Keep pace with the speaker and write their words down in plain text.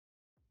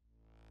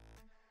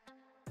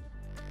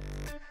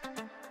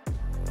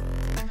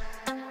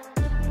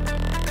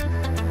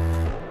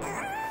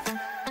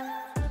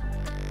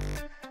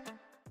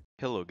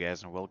Hello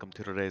guys and welcome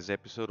to today's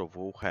episode of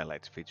WoW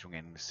Highlights featuring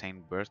an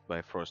insane burst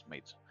by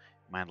Frostmates.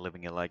 Mind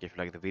leaving a like if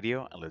you like the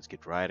video and let's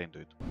get right into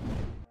it.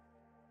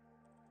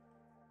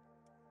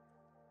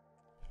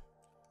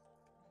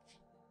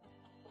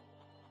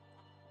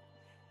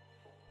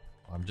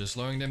 I'm just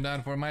slowing them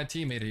down for my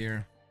teammate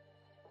here.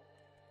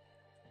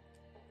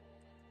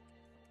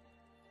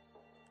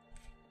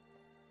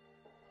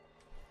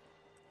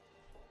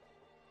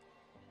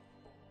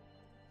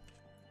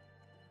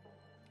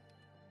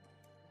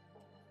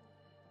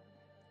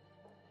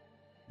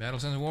 Battle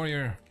Sense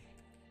Warrior.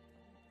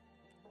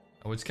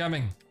 Oh, it's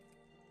coming.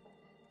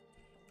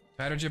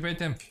 Pattern Jabate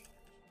him.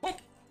 Oh.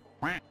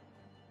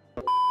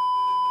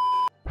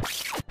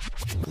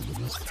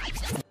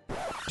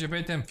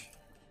 Jabate him.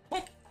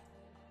 Oh.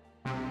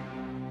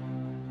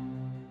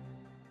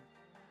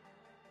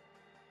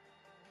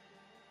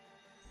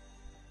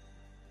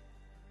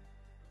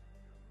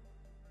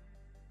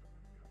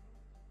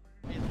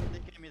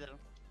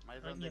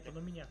 Нет, он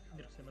у меня.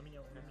 Мирсон, у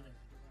меня.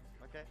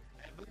 Okay.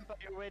 Are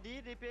you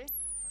ready, DP?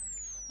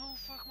 No,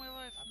 fuck my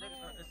life, no!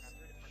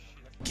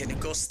 Can you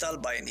go stall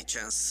by any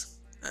chance?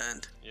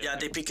 And yeah,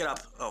 they pick it up.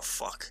 Oh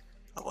fuck.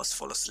 I was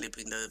fall asleep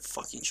in the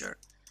fucking chair.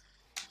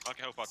 I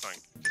can help out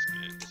tank.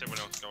 Just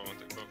everyone else go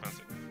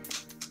fancy.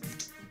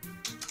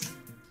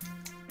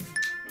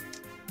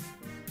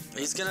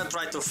 He's gonna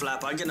try to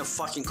flap. I'm gonna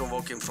fucking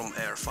convoke him from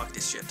air. Fuck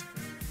this shit.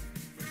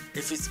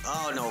 If it's...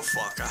 Oh no,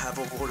 fuck. I have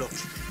a warlock.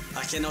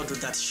 I cannot do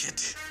that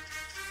shit.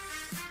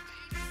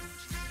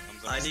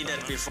 I did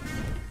that before.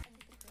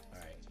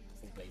 Alright,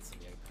 full Bladestorm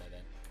the opener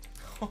then.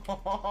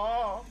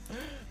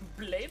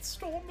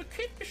 Bladestorm, the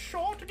kick is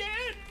short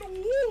again!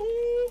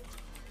 Woohoo!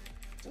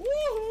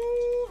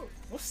 Woohoo!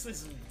 What's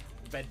this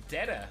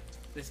vendetta?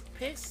 This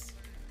piss?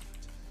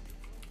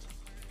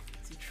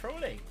 Is he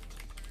trolling?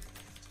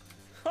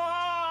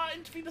 Ah,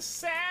 into me the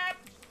sap!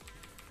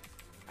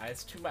 Ah,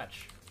 it's too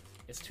much.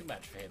 It's too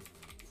much for him.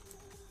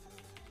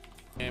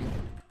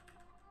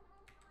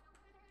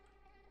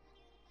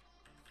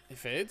 He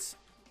fades.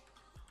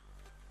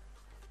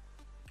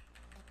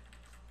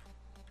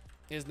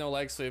 He has no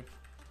leg sweep.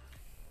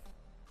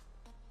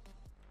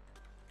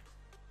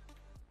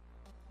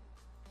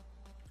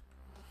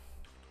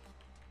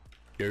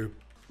 Go.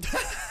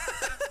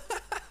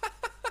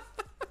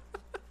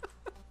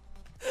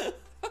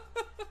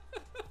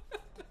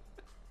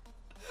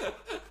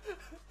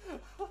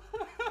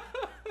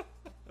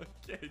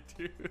 Okay,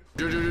 dude.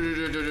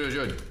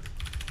 Good.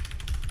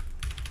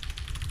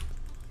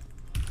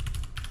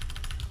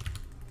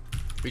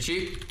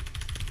 Richie.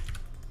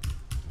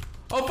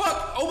 Oh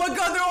fuck! Oh my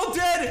god, they're all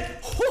dead!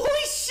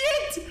 Holy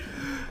shit!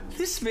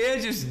 This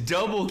man just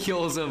double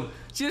kills them.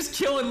 Just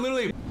killing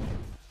literally. I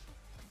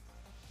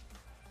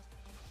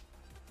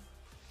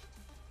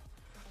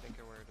think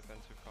I wear a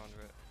defensive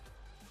conduit.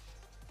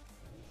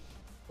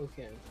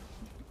 Okay.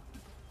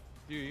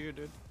 You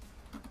did.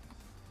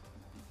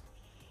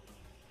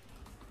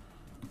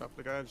 Drop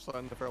the guy, just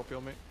letting the feral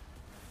peel me.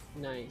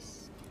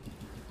 Nice.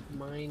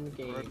 Mind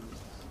games.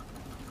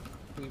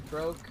 We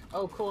broke.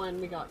 Oh, cool, and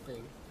we got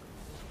thing.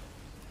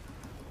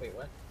 Wait,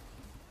 what?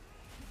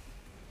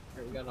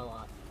 Alright, we got a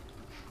lot.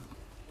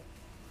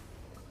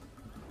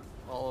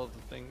 All of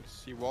the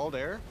things. He walled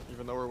air,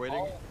 even though we're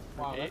waiting.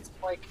 Wow, that's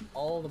like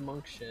all the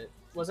monk shit.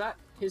 Was that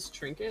his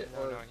trinket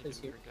or his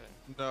here?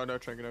 No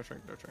trinket, no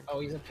trinket.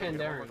 Oh, he's a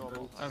Pandaren.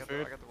 I got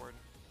the word.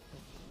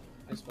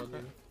 I just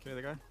wondered. Okay,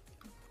 the guy.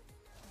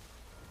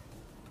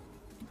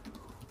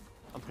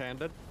 I'm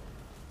panded.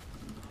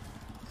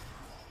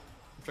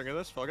 Trigger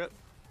this, fuck it.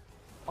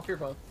 I'll fear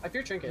both. I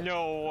fear trinket.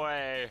 No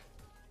way.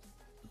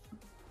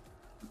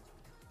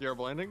 You're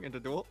blinding into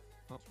duel.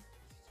 Oh.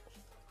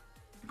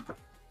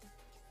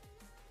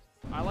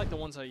 I like the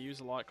ones I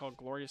use a lot called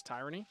Glorious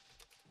Tyranny.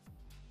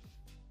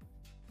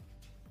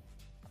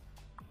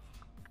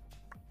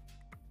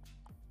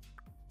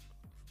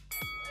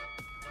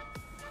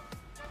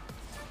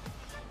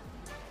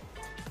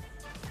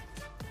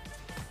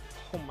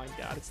 Oh my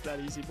god, it's that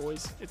easy,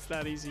 boys. It's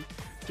that easy.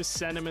 Just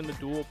send him in the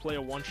duel, play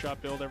a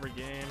one-shot build every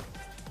game.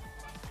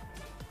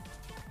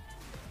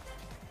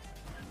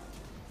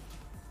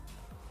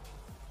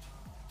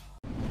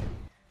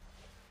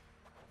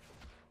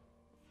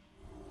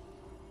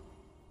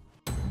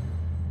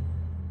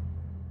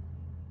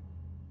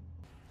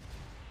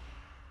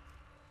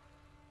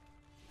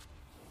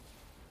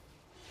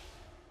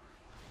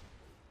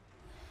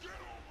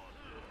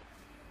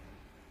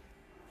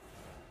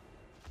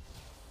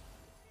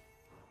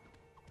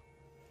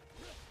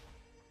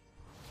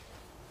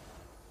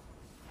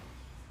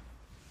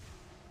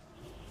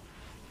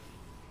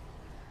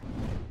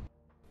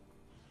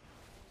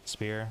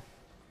 Spear.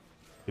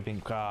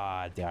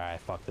 God, alright,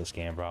 fuck this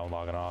game, bro. I'm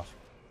logging off.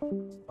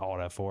 Alt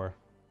F4. Alright,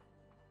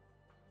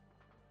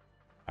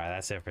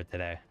 that's it for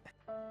today.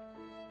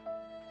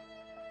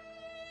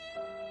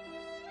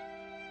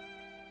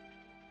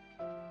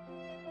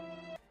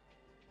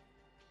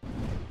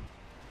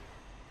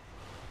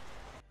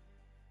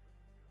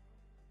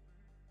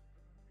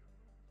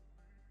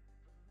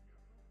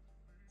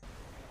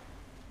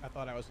 I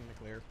thought I was in the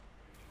clear.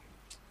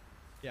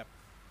 Yep.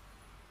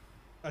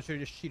 I should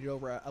have just cheated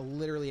over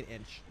literally an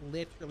inch.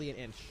 Literally an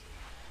inch.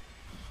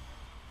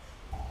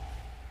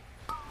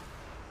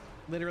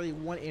 Literally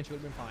 1 inch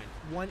would have been fine.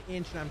 1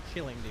 inch and I'm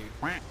chilling, dude.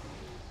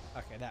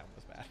 Okay, that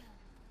was bad.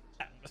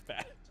 That was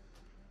bad.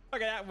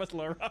 Okay, that was a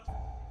little rough.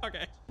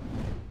 Okay.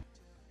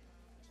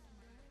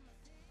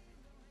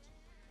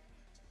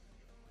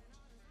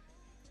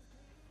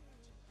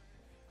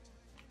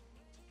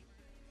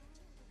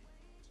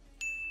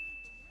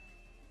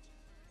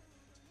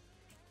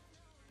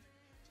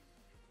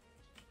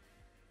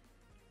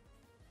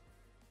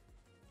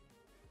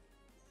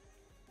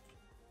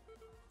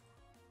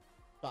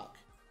 Fuck.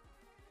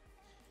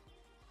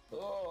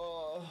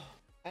 Oh,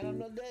 and I'm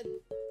not dead.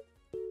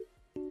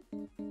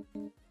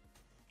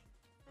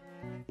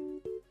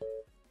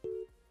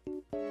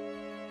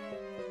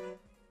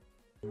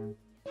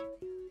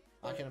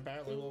 I can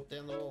apparently walk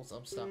down the walls.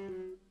 I'm stuck.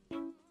 Are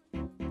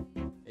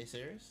you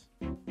serious?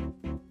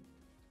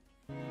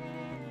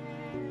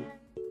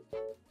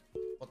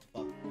 What the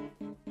fuck?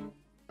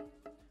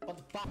 What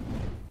the fuck?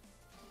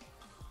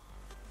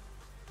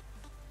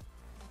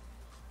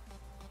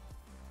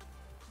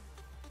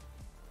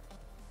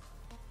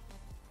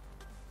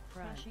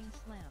 Crashing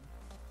slam.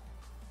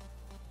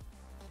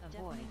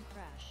 Avoid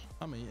crash.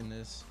 I'm eating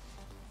this.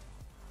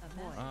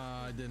 Avoid.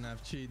 I didn't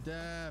have cheat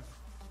death.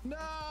 No,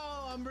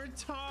 I'm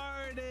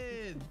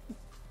retarded.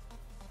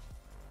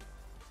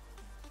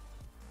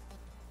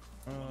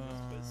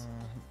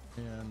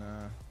 Yeah,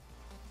 nah.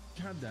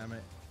 God damn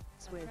it.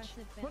 Switch.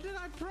 What did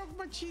I broke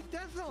my cheat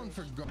death on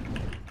for?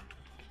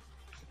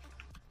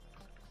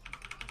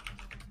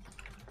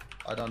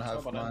 I don't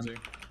have mine.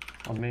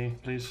 On me,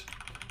 please.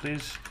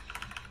 Please.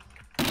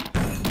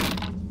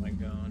 Oh my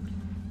god.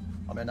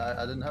 I mean,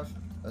 I didn't have.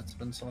 That's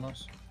been someone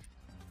else.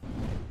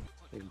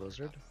 Big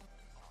blizzard.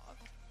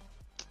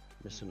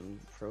 Missing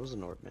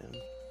frozen orb, man.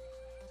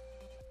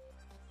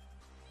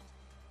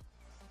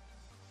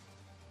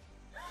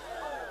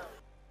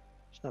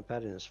 It's not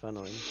bad in his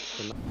funneling.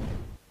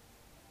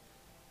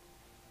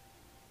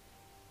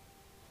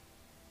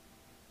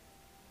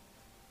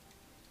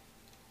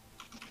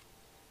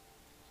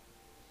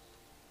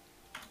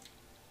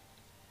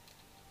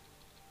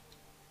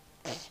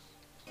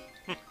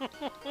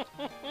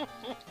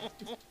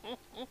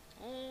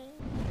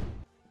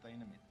 Ta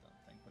in i mitten,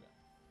 tänk på det.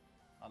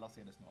 Alla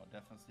ser det snart,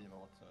 defensiva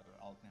whatsoever,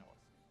 allt ni har.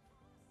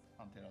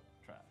 Hantera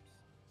traps,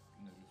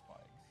 noodle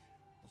spikes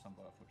och sen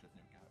bara fortsätt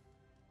nuka här.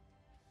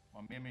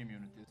 Var med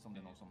immunity som det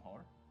är någon som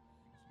har.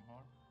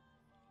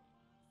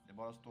 Det är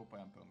bara att stå på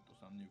en punkt och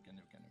sen nuka.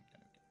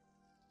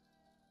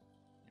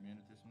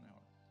 Immunity som ni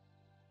har.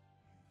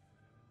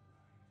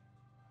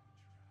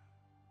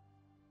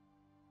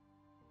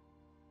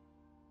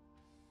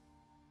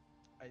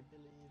 I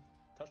believe.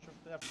 Touch of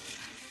death.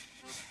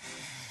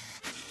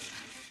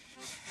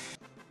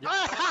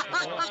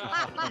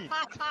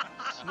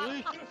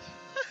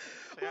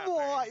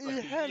 Vad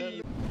i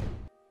helvete?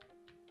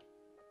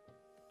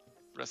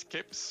 Rest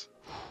kips.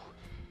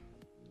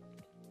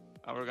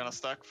 And we're gonna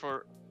stack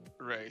for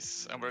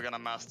race, and we're gonna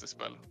mass this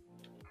spell.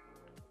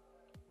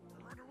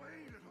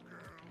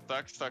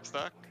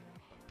 Stack.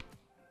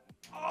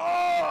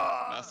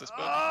 Mass this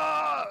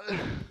spell.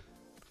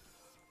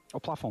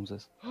 What platforms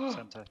is?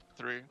 Center.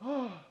 3.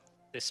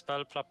 This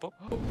spell platform.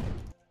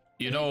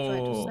 You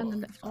know.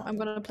 I'm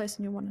gonna place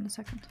a new one in a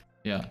second.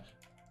 Yeah.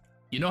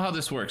 You know how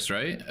this works,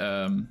 right?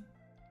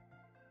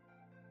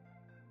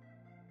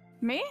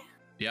 Me?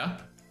 Yeah.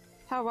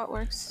 How what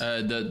works?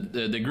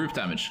 The group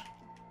damage.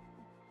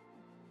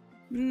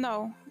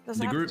 No. Does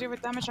it have to do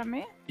with damage on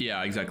me?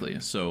 Yeah, exactly.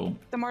 So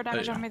The more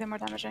damage on me, the more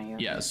damage on you.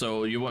 yeah,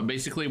 so you want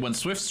basically when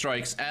Swift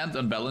Strikes and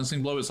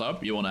Unbalancing Blow is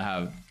up, you want to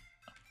have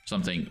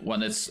something. When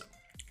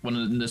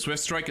the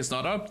Swift Strike is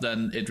not up,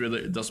 then it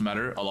really doesn't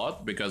matter a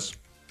lot because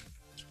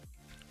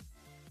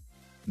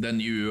then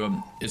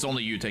you it's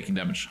only you taking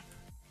damage.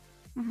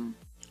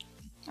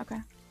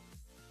 Okay.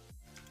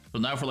 So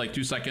now for like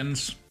 2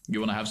 seconds, you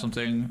want to have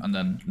something, and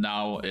then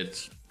now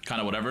it's kind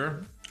of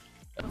whatever.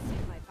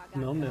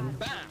 No, man.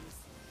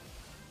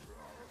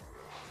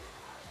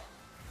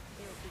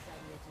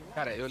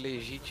 Cara, eu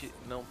legit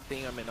não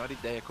tenho a menor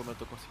ideia como eu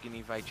tô conseguindo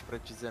invite pra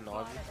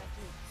 19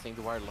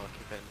 sendo Warlock,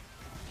 velho.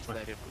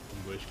 Sério.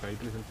 Um 2k e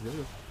 300 de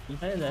euro.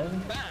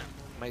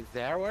 Mas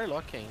é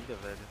Warlock ainda,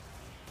 velho.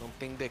 Não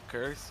tem The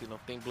Curse, não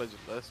tem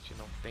Bloodlust,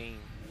 não tem...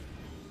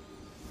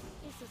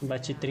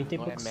 Bati 30 e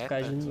não poucos é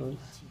k meta. de novo.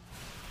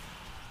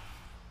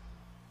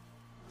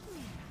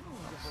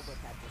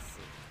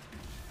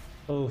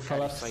 Oh,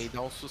 Cara, isso aí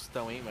dá um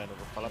sustão, hein, mano.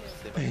 Vou falar pra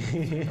você, vai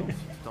dar um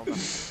sustão da...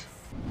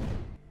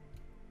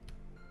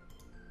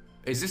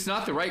 Is this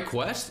not the right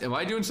quest? Am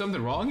I doing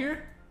something wrong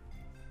here?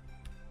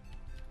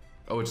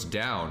 Oh, it's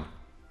down.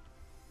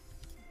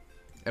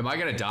 Am I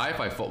gonna die if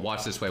I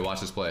watch this play? Watch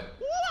this play.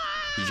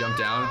 You jump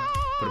down,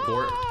 put a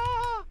port.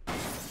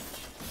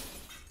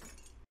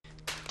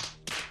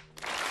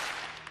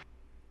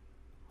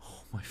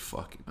 Oh my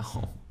fucking,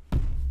 oh.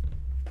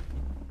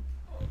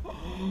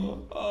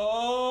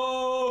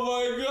 Oh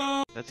my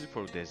god! That's it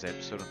for today's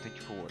episode, and thank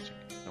you for watching.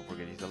 Don't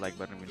forget to hit the like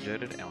button if you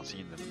enjoyed it, and I'll see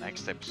you in the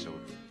next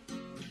episode.